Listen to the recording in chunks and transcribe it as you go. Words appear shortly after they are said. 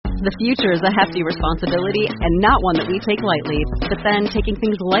The future is a hefty responsibility and not one that we take lightly. But then, taking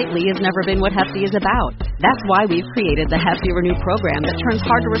things lightly has never been what Hefty is about. That's why we've created the Hefty Renew program that turns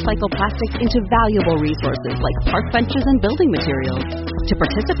hard-to-recycle plastics into valuable resources like park benches and building materials. To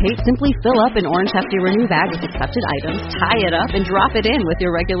participate, simply fill up an orange Hefty Renew bag with accepted items, tie it up, and drop it in with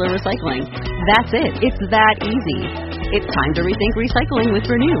your regular recycling. That's it. It's that easy. It's time to rethink recycling with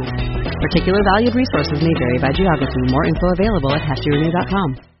Renew. Particular valued resources may vary by geography. More info available at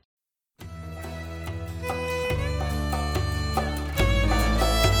heftyrenew.com.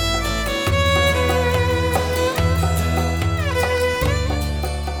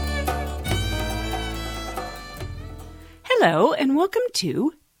 Hello, and welcome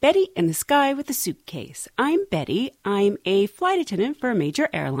to Betty in the Sky with a Suitcase. I'm Betty. I'm a flight attendant for a major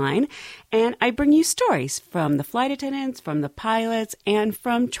airline, and I bring you stories from the flight attendants, from the pilots, and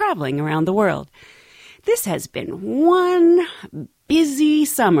from traveling around the world. This has been one busy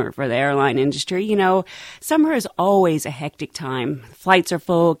summer for the airline industry. You know, summer is always a hectic time. Flights are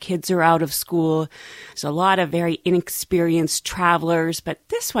full, kids are out of school. There's a lot of very inexperienced travelers, but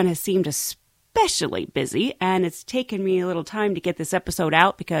this one has seemed especially busy, and it's taken me a little time to get this episode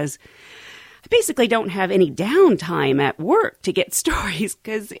out because I basically don't have any downtime at work to get stories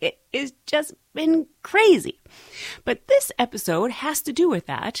because it has just been crazy. But this episode has to do with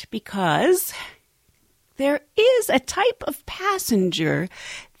that because there is a type of passenger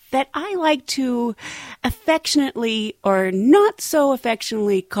that I like to affectionately or not so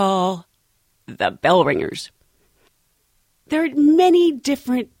affectionately call the bell ringers. There are many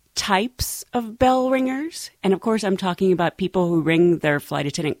different types of bell ringers, and of course I'm talking about people who ring their flight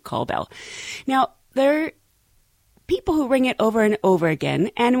attendant call bell. Now, there are people who ring it over and over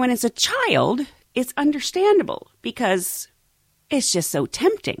again, and when it's a child, it's understandable because it's just so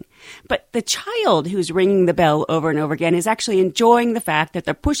tempting. But the child who's ringing the bell over and over again is actually enjoying the fact that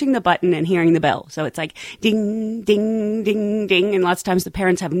they're pushing the button and hearing the bell. So it's like ding, ding, ding, ding. And lots of times the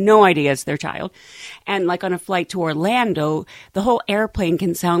parents have no idea it's their child. And like on a flight to Orlando, the whole airplane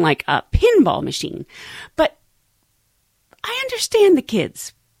can sound like a pinball machine. But I understand the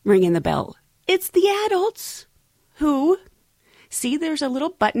kids ringing the bell. It's the adults who see there's a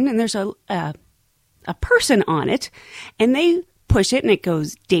little button and there's a person on it, and they push it and it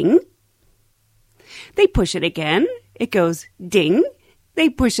goes ding. They push it again, it goes ding. They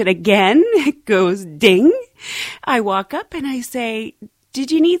push it again, it goes ding. I walk up and I say,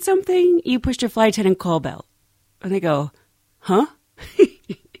 "Did you need something? You pushed your flight attendant call bell." And they go, "Huh?"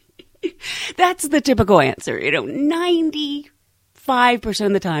 That's the typical answer. 95%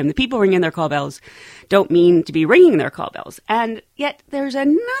 of the time, the people ringing their call bells don't mean to be ringing their call bells. And yet there's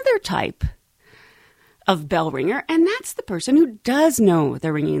another type of bell ringer, and that's the person who does know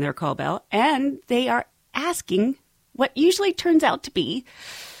they're ringing their call bell, and they are asking what usually turns out to be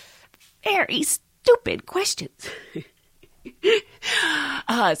very stupid questions.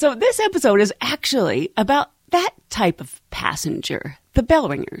 So this episode is actually about that type of passenger, the bell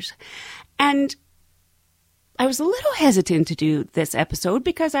ringers. And I was a little hesitant to do this episode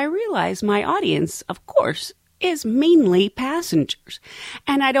because I realized my audience, of course, is mainly passengers,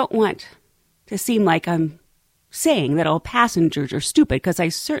 and I don't want to seem like I'm saying that all passengers are stupid, because I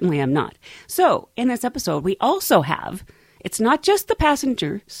certainly am not. So, in this episode, we also have, it's not just the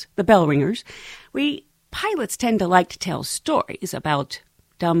passengers, the bell ringers. Pilots tend to like to tell stories about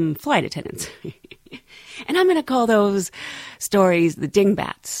dumb flight attendants. And I'm going to call those stories the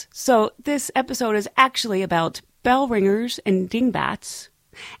dingbats. So, this episode is actually about bell ringers and dingbats.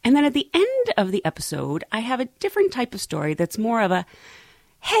 And then at the end of the episode, I have a different type of story that's more of a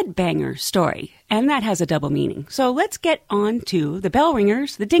headbanger story, and that has a double meaning. So let's get on to the bell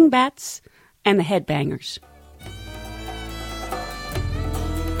ringers, the dingbats, and the headbangers.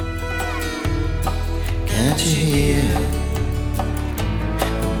 Can't you hear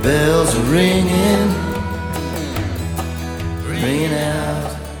the bells are ringing, ringing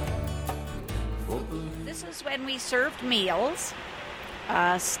out? This is when we served meals,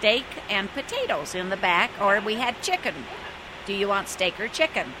 steak and potatoes in the back, or we had chicken. Do you want steak or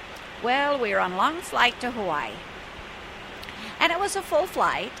chicken? Well, we were on a long flight to Hawaii. And it was a full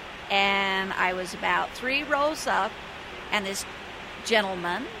flight, and I was about 3 rows up, and this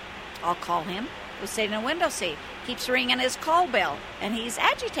gentleman, I'll call him, was sitting in a window seat, keeps ringing his call bell, and he's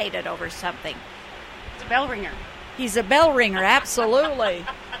agitated over something. It's a bell ringer. He's a bell ringer, absolutely.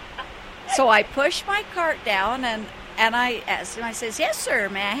 So I pushed my cart down, and I asked him, I says, "Yes, sir,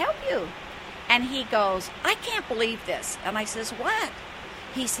 may I help you?" And he goes, "I can't believe this." And I says, "What?"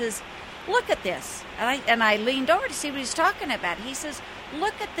 He says, "Look at this." And I leaned over to see what he's talking about. He says,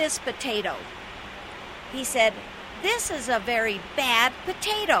 "Look at this potato." He said, this is a very bad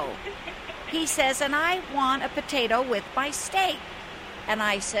potato. He says, and I want a potato with my steak. And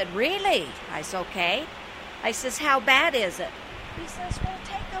I said, really? I said, okay. I says, how bad is it? He says, well,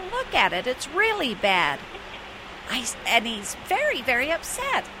 take a look at it. It's really bad. And he's very, very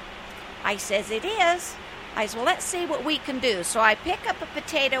upset. I says, it is. I said, well, let's see what we can do. So I pick up a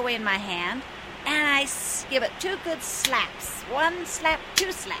potato in my hand, and I give it 2 good slaps. 1 slap,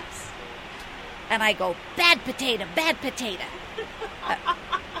 2 slaps. And I go, bad potato, bad potato.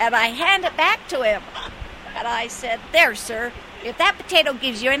 And I hand it back to him. And I said, there, sir, if that potato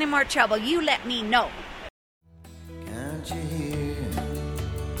gives you any more trouble, you let me know. Can't you hear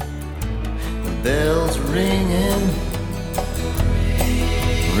the bells ringing,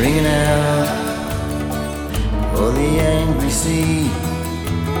 ringing out for the angry sea,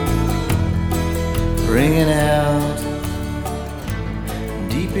 ringing out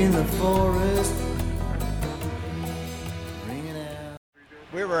deep in the forest, ringing out.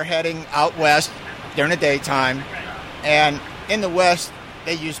 We were heading out west during the daytime, and in the west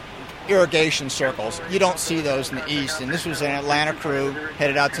they use irrigation circles. You don't see those in the east, and this was an Atlanta crew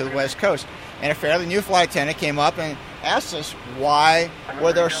headed out to the west coast. And a fairly new flight attendant came up and asked us why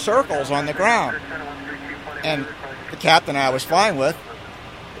were there circles on the ground. And the captain I was flying with,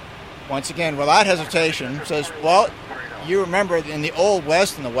 once again, without hesitation, says, well, you remember in the Old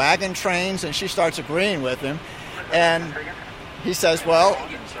West in the wagon trains, and she starts agreeing with him. And he says, well,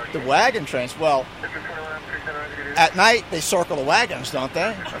 the wagon trains, well, at night they circle the wagons, don't they?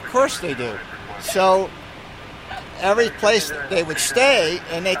 Of course they do. So every place they would stay,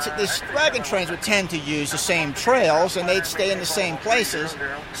 and these wagon trains would tend to use the same trails, and they'd stay in the same places.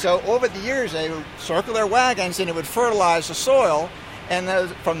 So over the years, they would circle their wagons, and it would fertilize the soil and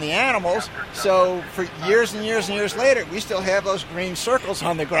from the animals. So for years and years and years later, we still have those green circles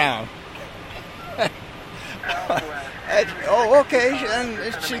on the ground. Okay,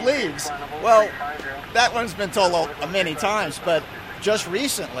 and she leaves. Well, that one's been told many times, but just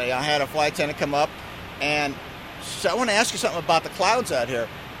recently I had a flight attendant come up and said, I want to ask you something about the clouds out here.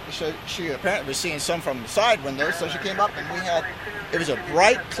 So she apparently was seeing some from the side windows, so she came up and it was a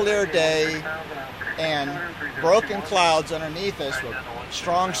bright, clear day and broken clouds underneath us with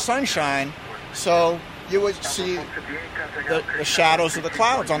strong sunshine, so you would see the shadows of the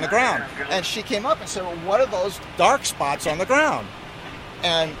clouds on the ground. And she came up and said, well, what are those dark spots on the ground?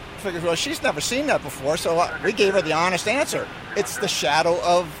 And I figured, well, she's never seen that before, so we gave her the honest answer. It's the shadow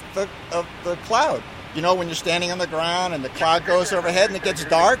of the cloud. You know, when you're standing on the ground and the cloud goes overhead and it gets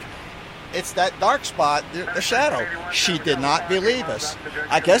dark, it's that dark spot, the shadow. She did not believe us.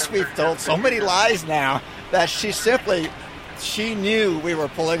 I guess we've told so many lies now that she knew we were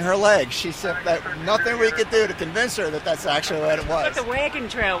pulling her leg. She said that nothing we could do to convince her that that's actually what it was. But the wagon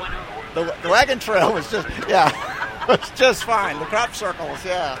trail went over. The wagon trail was just, was just fine. The crop circles,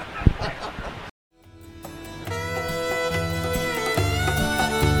 yeah.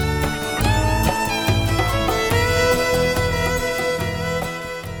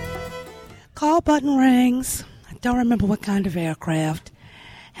 Call button rings. I don't remember what kind of aircraft.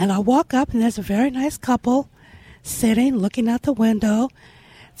 And I walk up, and there's a very nice couple sitting, looking out the window.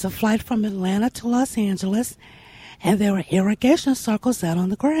 It's a flight from Atlanta to Los Angeles, and there were irrigation circles out on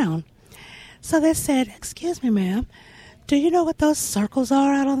the ground. So they said, excuse me, ma'am, do you know what those circles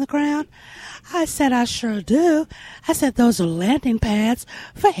are out on the ground? I said, I sure do. I said, those are landing pads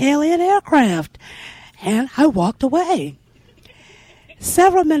for alien aircraft. And I walked away.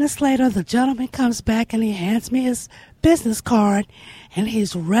 Several minutes later, the gentleman comes back and he hands me his business card, and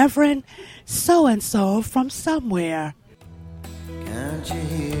he's Reverend so-and-so from somewhere. Can't you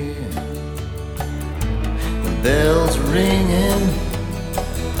hear the bells ringing,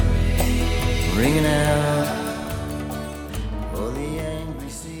 ringing out for the angry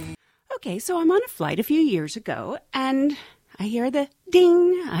sea? Okay, so I'm on a flight a few years ago, and I hear the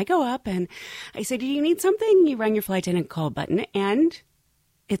ding. I go up, and I say, do you need something? You rang your flight attendant call button, and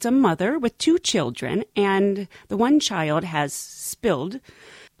it's a mother with 2 children, and the one child has spilled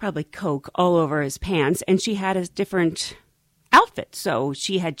probably Coke all over his pants, and she had a different outfit. So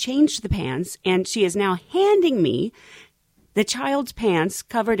she had changed the pants, and she is now handing me the child's pants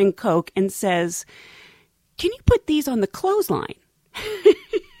covered in Coke and says, can you put these on the clothesline?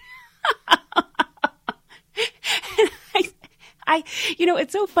 I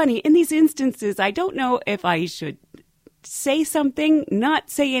it's so funny. In these instances, I don't know if I should say something,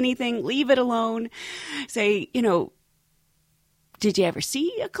 not say anything, leave it alone, say, did you ever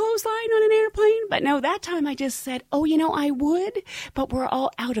see a clothesline on an airplane? But no, that time I just said, I would, but we're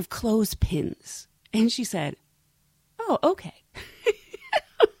all out of clothespins. And she said, oh, okay.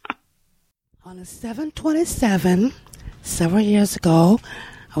 On a 727, several years ago,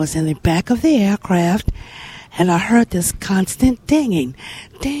 I was in the back of the aircraft, and I heard this constant dinging.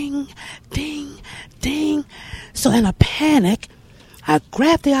 Ding, ding, ding. So in a panic, I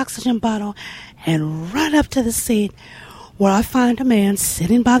grabbed the oxygen bottle and run up to the seat where I find a man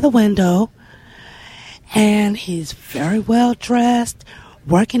sitting by the window, and he's very well dressed,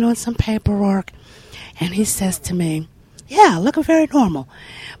 working on some paperwork, and he says to me, yeah, looking very normal,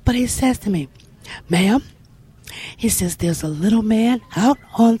 but he says to me, ma'am, he says, there's a little man out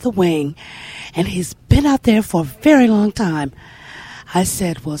on the wing, and he's been out there for a very long time. I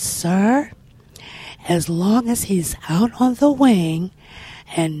said, well, sir, as long as he's out on the wing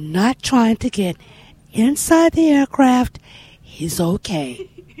and not trying to get inside the aircraft, he's okay.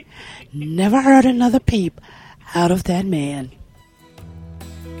 Never heard another peep out of that man.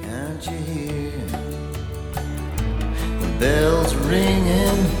 Can't you hear the bells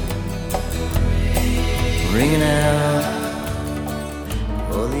ringing, ringing out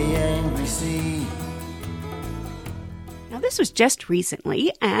for the angry sea? Now, this was just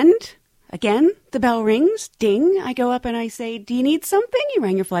recently, and again, the bell rings, ding. I go up and I say, do you need something? You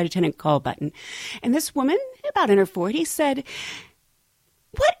rang your flight attendant call button. And this woman, about in her 40s, said,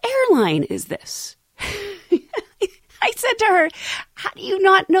 what airline is this? I said to her, how do you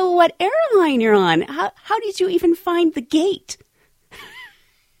not know what airline you're on? How did you even find the gate?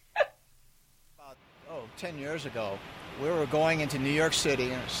 About 10 years ago, we were going into New York City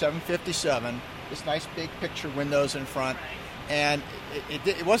in 757, this nice big picture windows in front, and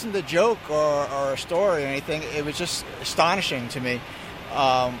it wasn't a joke or a story or anything. It was just astonishing to me.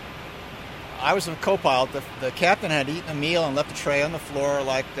 I was a co-pilot. The captain had eaten a meal and left a tray on the floor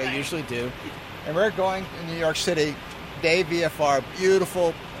like they usually do. And we're going to New York City, day VFR,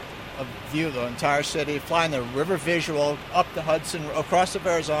 beautiful view of the entire city, flying the river visual up the Hudson, across the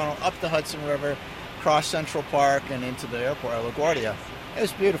Verrazano, up the Hudson River, across Central Park and into the airport, LaGuardia. It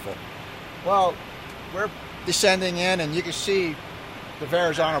was beautiful. Well, we're descending in and you can see the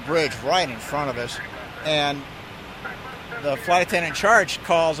Verrazano Bridge right in front of us. And the flight attendant in charge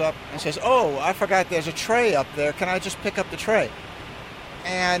calls up and says, oh, I forgot there's a tray up there. Can I just pick up the tray?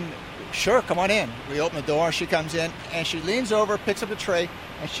 And sure, come on in. We open the door, she comes in, and she leans over, picks up the tray,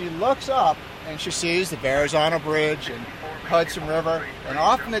 and she looks up, and she sees the Verrazano Bridge and Hudson River, and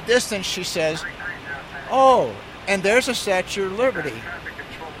off in the distance she says, oh, and there's a Statue of Liberty.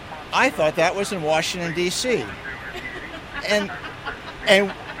 I thought that was in Washington, D.C. And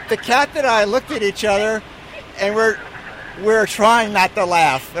the captain and I looked at each other, and we're trying not to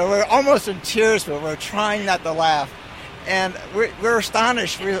laugh. We're almost in tears, but we're trying not to laugh. And we're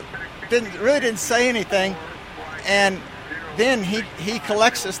astonished. We really didn't say anything. And then he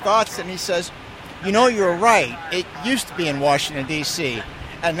collects his thoughts and he says, you know, you're right. It used to be in Washington, D.C.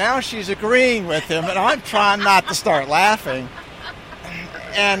 And now she's agreeing with him, and I'm trying not to start laughing.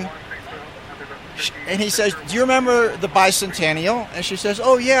 And he says, do you remember the bicentennial? And she says,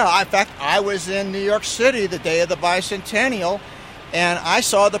 oh, yeah. In fact, I was in New York City the day of the bicentennial, and I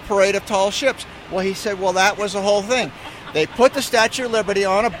saw the parade of tall ships. Well, he said, well, that was the whole thing. They put the Statue of Liberty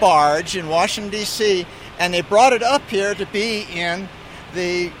on a barge in Washington, D.C., and they brought it up here to be in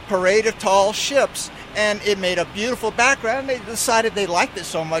the parade of tall ships. And it made a beautiful background. They decided they liked it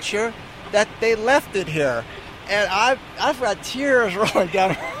so much here that they left it here. And I've got tears rolling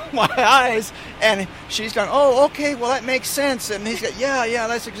down my eyes. And she's going, oh, okay, well, that makes sense. And he's going, yeah,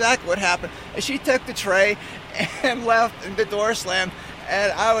 that's exactly what happened. And she took the tray and left, and the door slammed.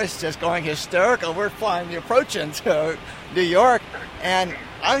 And I was just going hysterical. We're flying, approaching to New York. And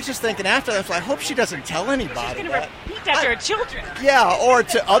I was just thinking after that, I hope she doesn't tell anybody. She's going to repeat that to her children. Yeah, or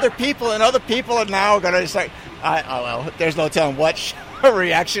to other people, and other people are now going to say, well, there's no telling what her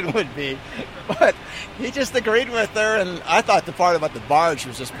reaction would be. But he just agreed with her, and I thought the part about the barge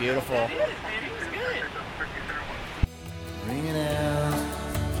was just beautiful. It is, man. It was good. Ringing out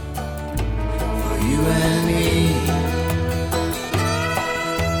for you and me.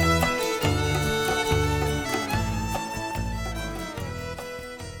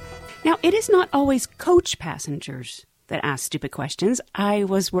 Now, it is not always coach passengers that ask stupid questions. I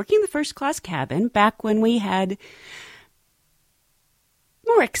was working the first class cabin back when we had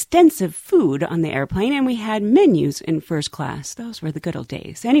more extensive food on the airplane, and we had menus in first class. Those were the good old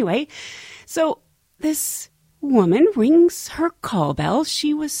days. Anyway, so this woman rings her call bell.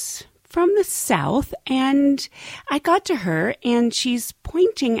 She was from the South, and I got to her, and she's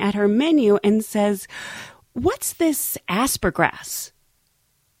pointing at her menu and says, "What's this aspergrass?"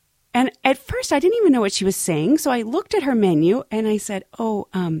 And at first, I didn't even know what she was saying, so I looked at her menu, and I said,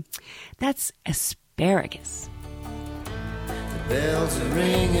 that's asparagus. The bells are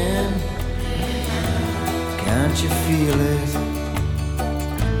ringing, Can't you feel it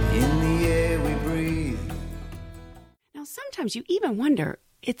in the air we breathe? Now, sometimes you even wonder,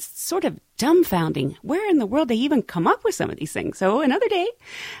 it's sort of dumbfounding where in the world they even come up with some of these things. So another day,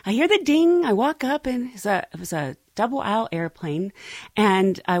 I hear the ding. I walk up, and it was a double-aisle airplane.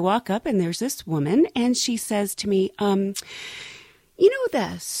 And I walk up, and there's this woman, and she says to me, you know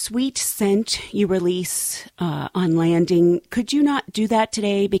the sweet scent you release on landing? Could you not do that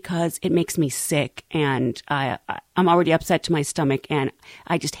today because it makes me sick, and I'm already upset to my stomach, and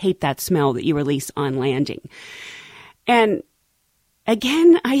I just hate that smell that you release on landing. And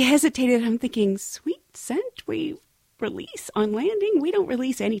again, I hesitated. I'm thinking, sweet scent we release on landing? We don't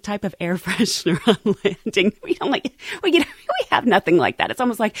release any type of air freshener on landing. We don't we have nothing like that. It's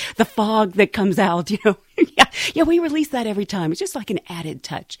almost like the fog that comes out, you know. Yeah, we release that every time. It's just like an added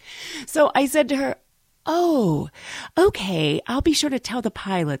touch. So I said to her, oh, okay, I'll be sure to tell the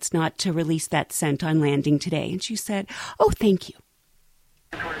pilots not to release that scent on landing today. And she said, oh, thank you.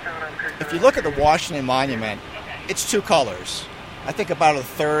 If you look at the Washington Monument, it's two colors. I think about a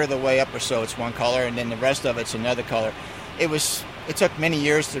third of the way up or so it's one color, and then the rest of it's another color. It took many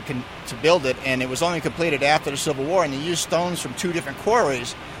years to build it, and it was only completed after the Civil War, and they used stones from two different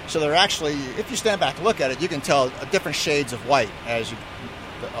quarries. So they're actually, if you stand back and look at it, you can tell different shades of white as you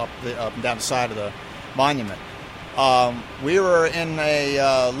up and down the side of the monument. We were in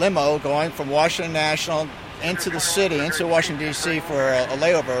a limo going from Washington National into the city, into Washington, D.C. for a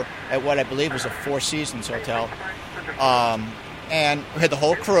layover at what I believe was a Four Seasons hotel. And we had the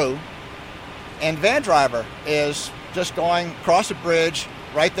whole crew, and van driver is just going across a bridge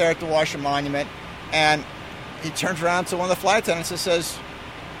right there at the Washington Monument, and he turns around to one of the flight attendants and says,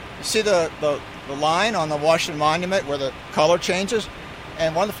 you see the line on the Washington Monument where the color changes?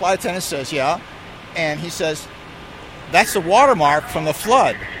 And one of the flight attendants says, yeah. And he says, that's the watermark from the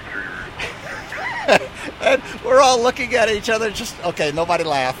flood. And we're all looking at each other, just, okay, nobody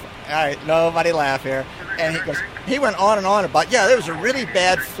laugh. All right, nobody laugh here. And he went on and on about, yeah, there was a really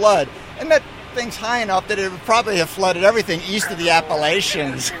bad flood. And that thing's high enough that it would probably have flooded everything east of the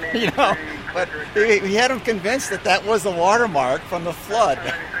Appalachians, you know. But he had him convinced that was the watermark from the flood.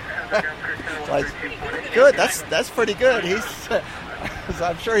 Like, good, that's pretty good.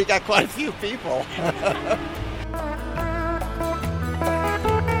 I'm sure he got quite a few people.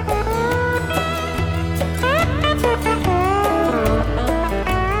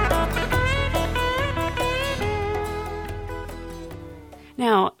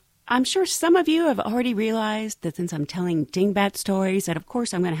 Now, I'm sure some of you have already realized that since I'm telling dingbat stories, that of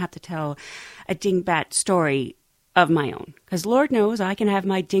course I'm going to have to tell a dingbat story of my own. Because Lord knows I can have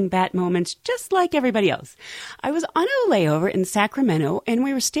my dingbat moments just like everybody else. I was on a layover in Sacramento, and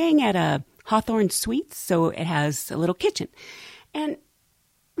we were staying at a Hawthorne Suites, so it has a little kitchen. And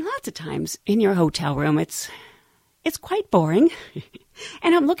lots of times in your hotel room, it's quite boring.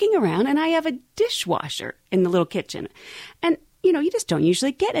 And I'm looking around, and I have a dishwasher in the little kitchen. And you know, you just don't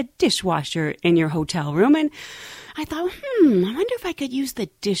usually get a dishwasher in your hotel room. And I thought, I wonder if I could use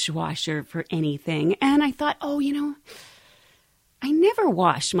the dishwasher for anything. And I thought, oh, you know, I never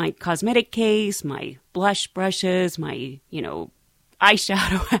wash my cosmetic case, my blush brushes, my, you know,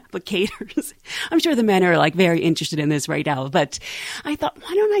 eyeshadow applicators. I'm sure the men are like very interested in this right now. But I thought,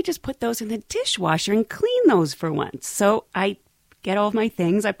 why don't I just put those in the dishwasher and clean those for once? So I get all of my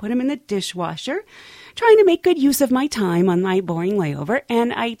things, I put them in the dishwasher, trying to make good use of my time on my boring layover,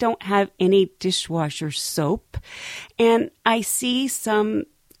 and I don't have any dishwasher soap. And I see some,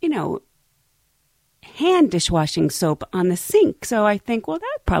 you know, hand dishwashing soap on the sink. So I think, well,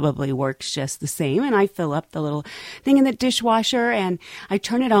 that probably works just the same. And I fill up the little thing in the dishwasher, and I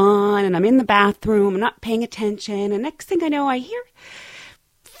turn it on, and I'm in the bathroom, I'm not paying attention. And next thing I know, I hear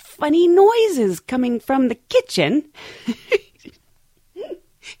funny noises coming from the kitchen.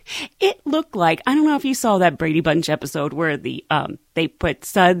 It looked like, I don't know if you saw that Brady Bunch episode where they put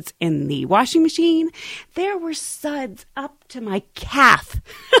suds in the washing machine. There were suds up to my calf.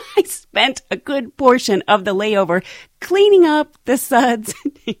 I spent a good portion of the layover cleaning up the suds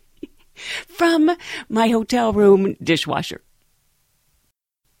from my hotel room dishwasher.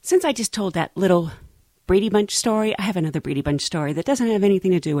 Since I just told that little Brady Bunch story, I have another Brady Bunch story that doesn't have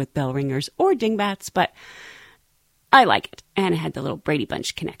anything to do with bell ringers or dingbats, but I like it, and it had the little Brady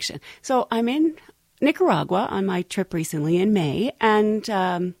Bunch connection. So I'm in Nicaragua on my trip recently in May, and,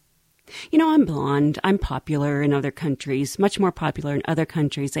 you know, I'm blonde. I'm popular in other countries, much more popular in other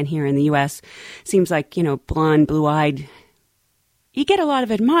countries than here in the U.S. Seems like, you know, blonde, blue-eyed, you get a lot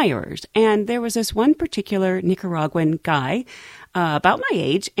of admirers. And there was this one particular Nicaraguan guy about my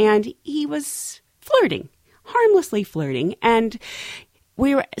age, and he was flirting, harmlessly flirting, and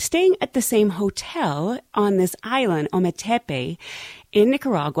we were staying at the same hotel on this island, Ometepe, in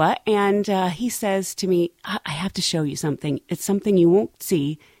Nicaragua, and he says to me, I have to show you something. It's something you won't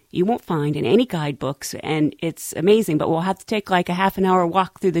see, you won't find in any guidebooks, and it's amazing, but we'll have to take like a half an hour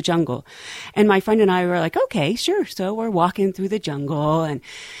walk through the jungle. And my friend and I were like, okay, sure. So we're walking through the jungle, and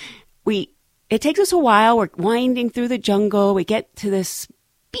it takes us a while. We're winding through the jungle. We get to this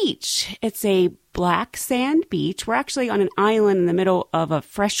beach. It's a black sand beach. We're actually on an island in the middle of a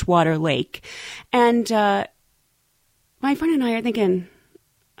freshwater lake. And my friend and I are thinking,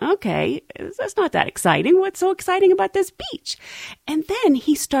 okay, that's not that exciting. What's so exciting about this beach? And then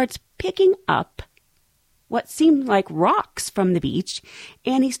he starts picking up what seemed like rocks from the beach,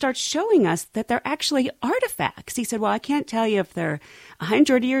 and he starts showing us that they're actually artifacts. He said, well, I can't tell you if they're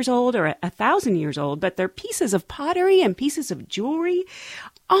 100 years old or 1,000 years old, but they're pieces of pottery and pieces of jewelry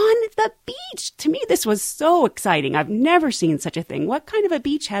on the beach. To me, this was so exciting. I've never seen such a thing. What kind of a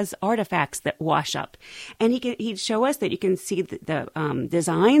beach has artifacts that wash up? And he'd show us that you can see the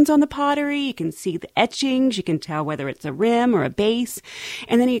designs on the pottery. You can see the etchings. You can tell whether it's a rim or a base.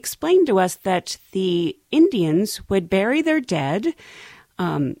 And then he explained to us that the Indians would bury their dead,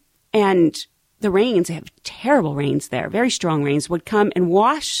 and the rains, they have terrible rains there, very strong rains, would come and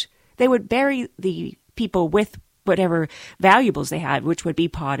wash. They would bury the people with whatever valuables they had, which would be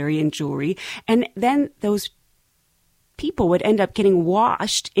pottery and jewelry. And then those people would end up getting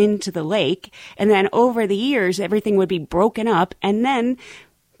washed into the lake. And then over the years, everything would be broken up. And then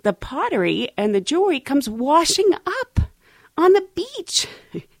the pottery and the jewelry comes washing up on the beach.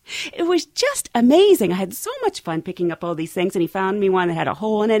 It was just amazing. I had so much fun picking up all these things, and he found me one that had a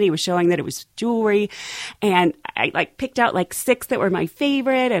hole in it. He was showing that it was jewelry, and I picked out 6 that were my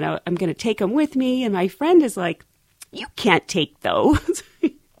favorite, and I'm going to take them with me. And my friend is like, you can't take those.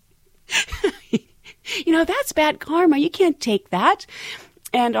 That's bad karma. You can't take that.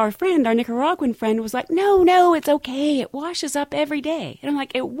 And our Nicaraguan friend was like, no, it's okay. It washes up every day. And I'm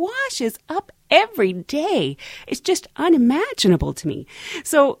like, it washes up every day. It's just unimaginable to me.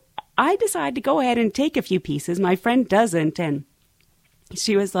 So I decided to go ahead and take a few pieces. My friend doesn't. And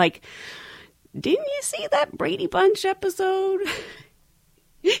she was like, didn't you see that Brady Bunch episode?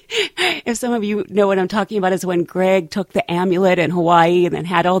 If some of you know what I'm talking about, is when Greg took the amulet in Hawaii and then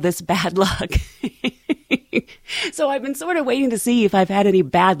had all this bad luck. So I've been sort of waiting to see if I've had any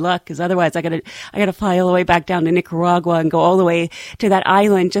bad luck, because otherwise I gotta fly all the way back down to Nicaragua and go all the way to that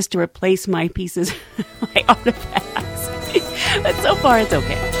island just to replace my pieces, my artifacts. But so far it's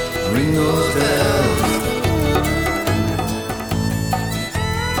okay. Ring those bells.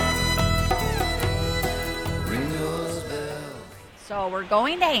 Ring those bells. So we're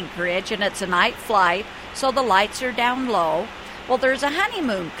going to Anchorage, and it's a night flight, so the lights are down low. Well, there's a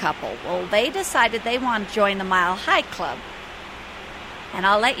honeymoon couple. Well, they decided they want to join the Mile High Club. And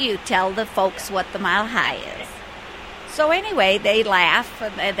I'll let you tell the folks what the Mile High is. So anyway, they laugh,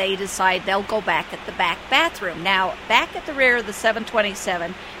 and they decide they'll go back at the back bathroom. Now, back at the rear of the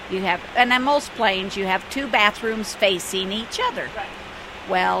 727, you have, and on most planes, you have 2 bathrooms facing each other.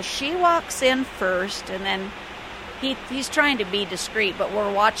 Well, she walks in first, and then he's trying to be discreet, but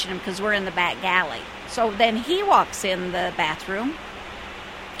we're watching him because we're in the back galley. So then he walks in the bathroom.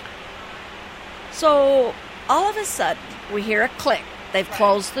 So all of a sudden, we hear a click. They've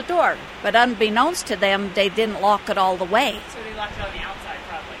closed the door. But unbeknownst to them, they didn't lock it all the way. So they locked it on the outside,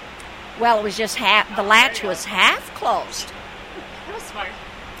 probably. Well, it was just the latch was half closed. That was smart.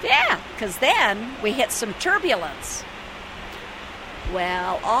 Yeah, because then we hit some turbulence.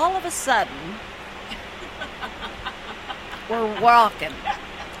 Well, all of a sudden, we're walking.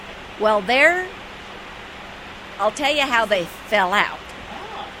 Well, I'll tell you how they fell out.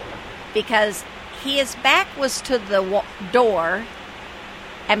 Because his back was to the door,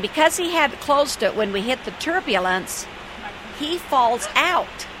 and because he had closed it when we hit the turbulence, he falls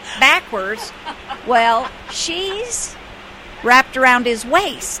out backwards. Well, she's wrapped around his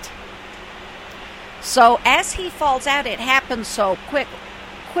waist. So as he falls out, it happens so quick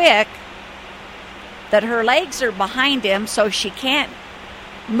that her legs are behind him, so she can't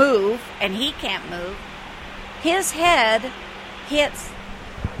move, and he can't move. His head hits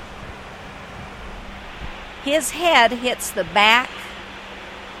the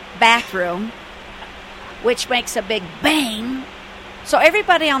bathroom, which makes a big bang. So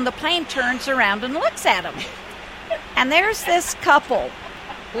everybody on the plane turns around and looks at him. And there's this couple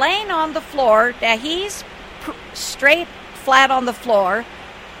laying on the floor. Now he's straight flat on the floor,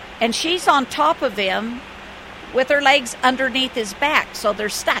 and she's on top of him with her legs underneath his back, so they're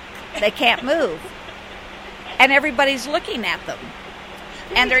stuck. They can't move. And everybody's looking at them.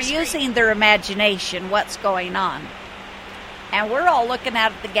 And they're using their imagination, what's going on. And we're all looking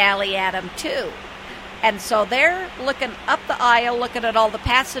out at the galley at them, too. And so they're looking up the aisle, looking at all the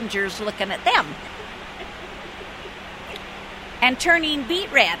passengers, looking at them. And turning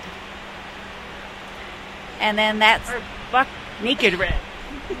beet red. And then that's... Or buck naked red.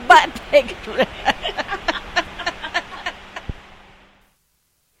 Butt naked red.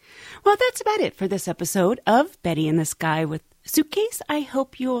 Well, that's about it for this episode of Betty in the Sky with Suitcase. I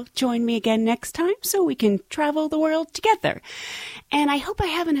hope you'll join me again next time so we can travel the world together. And I hope I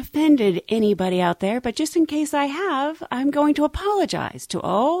haven't offended anybody out there, but just in case I have, I'm going to apologize to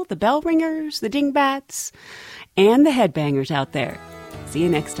all the bell ringers, the dingbats, and the headbangers out there. See you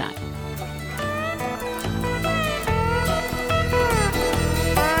next time.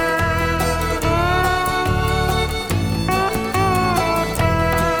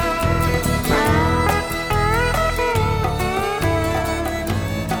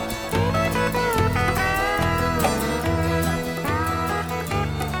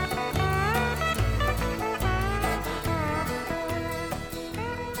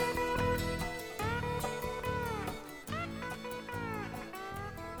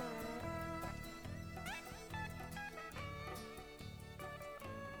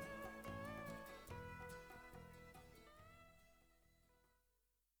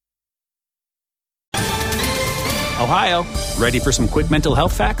 Ohio, ready for some quick mental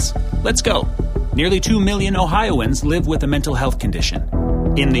health facts? Let's go. Nearly 2 million Ohioans live with a mental health condition.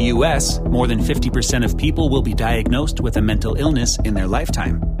 In the U.S., more than 50% of people will be diagnosed with a mental illness in their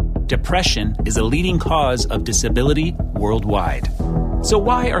lifetime. Depression is a leading cause of disability worldwide. So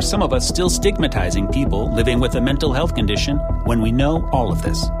why are some of us still stigmatizing people living with a mental health condition when we know all of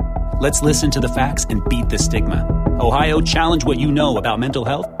this? Let's listen to the facts and beat the stigma. Ohio, challenge what you know about mental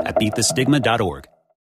health at beatthestigma.org.